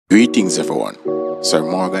Greetings everyone, Sir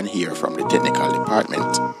Morgan here from the technical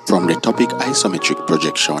department. From the topic isometric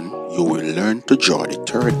projection, you will learn to draw the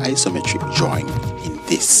third isometric drawing in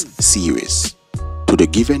this series. To the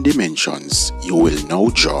given dimensions, you will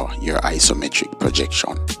now draw your isometric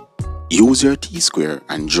projection. Use your T-square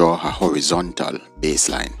and draw a horizontal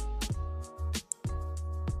baseline.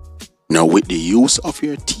 Now with the use of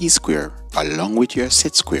your T-square along with your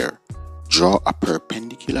set square, draw a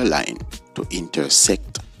perpendicular line to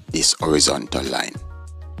intersect this horizontal line.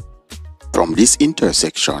 From this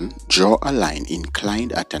intersection, draw a line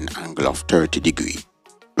inclined at an angle of 30 degrees.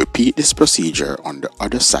 Repeat this procedure on the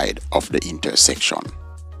other side of the intersection.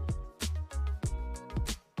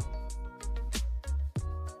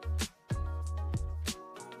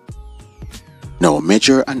 Now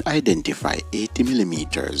measure and identify 80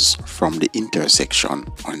 millimeters from the intersection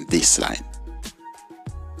on this line.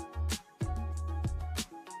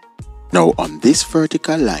 Now on this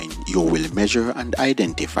vertical line, you will measure and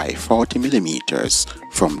identify 40 millimeters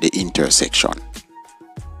from the intersection.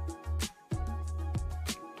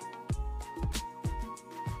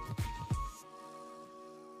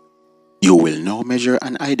 You will now measure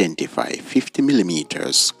and identify 50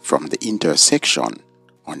 millimeters from the intersection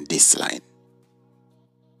on this line.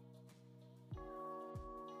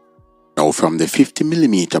 Now from the 50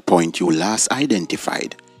 millimeter point you last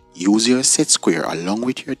identified, use your set square along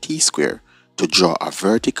with your T-square to draw a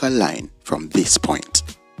vertical line from this point.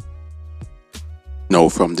 Now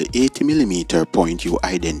from the 80 millimeter point you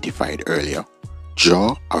identified earlier,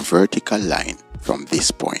 draw a vertical line from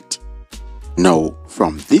this point. Now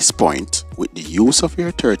from this point, with the use of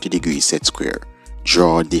your 30 degree set square,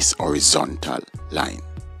 draw this horizontal line.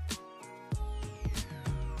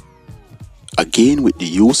 Again, with the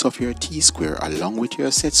use of your T-square along with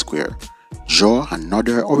your set square, draw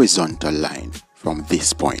another horizontal line from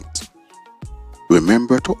this point.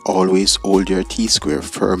 Remember to always hold your T-square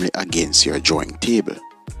firmly against your drawing table.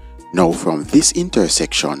 Now from this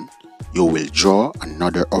intersection, you will draw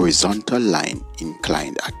another horizontal line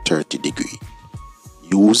inclined at 30 degrees.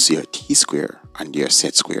 Use your T-square and your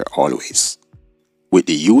set square always. With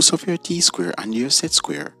the use of your T-square and your set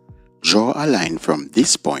square, draw a line from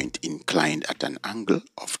this point inclined at an angle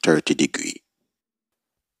of 30 degrees.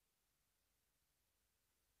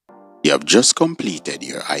 You have just completed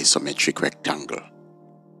your isometric rectangle.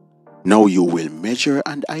 Now you will measure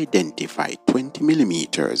and identify 20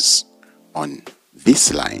 millimeters on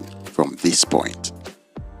this line from this point.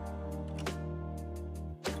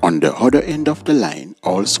 On the other end of the line,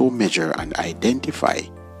 also measure and identify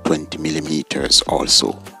 20 millimeters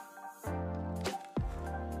also.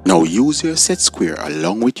 Now use your set square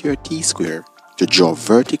along with your T-square to draw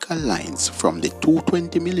vertical lines from the two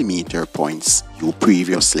 20 millimeter points you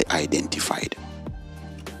previously identified.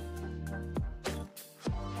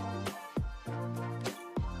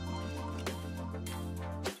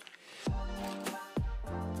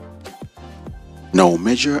 Now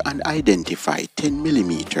measure and identify 10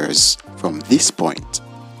 millimeters from this point.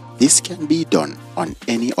 This can be done on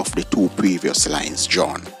any of the two previous lines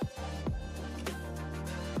drawn.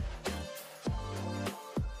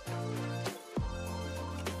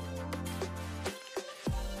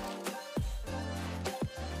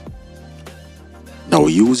 Now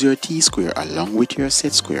use your T-square along with your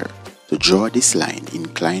set square to draw this line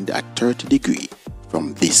inclined at 30 degrees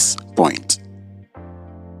from this point.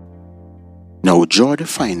 Now draw the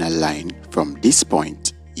final line from this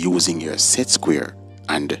point using your set square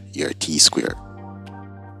and your T-square.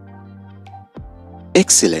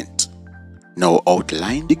 Excellent! Now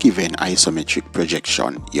outline the given isometric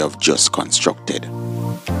projection you have just constructed.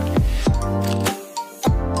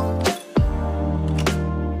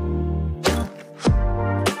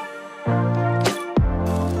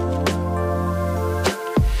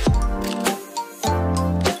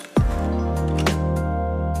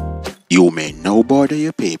 You may now border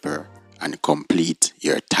your paper and complete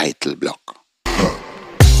your title block.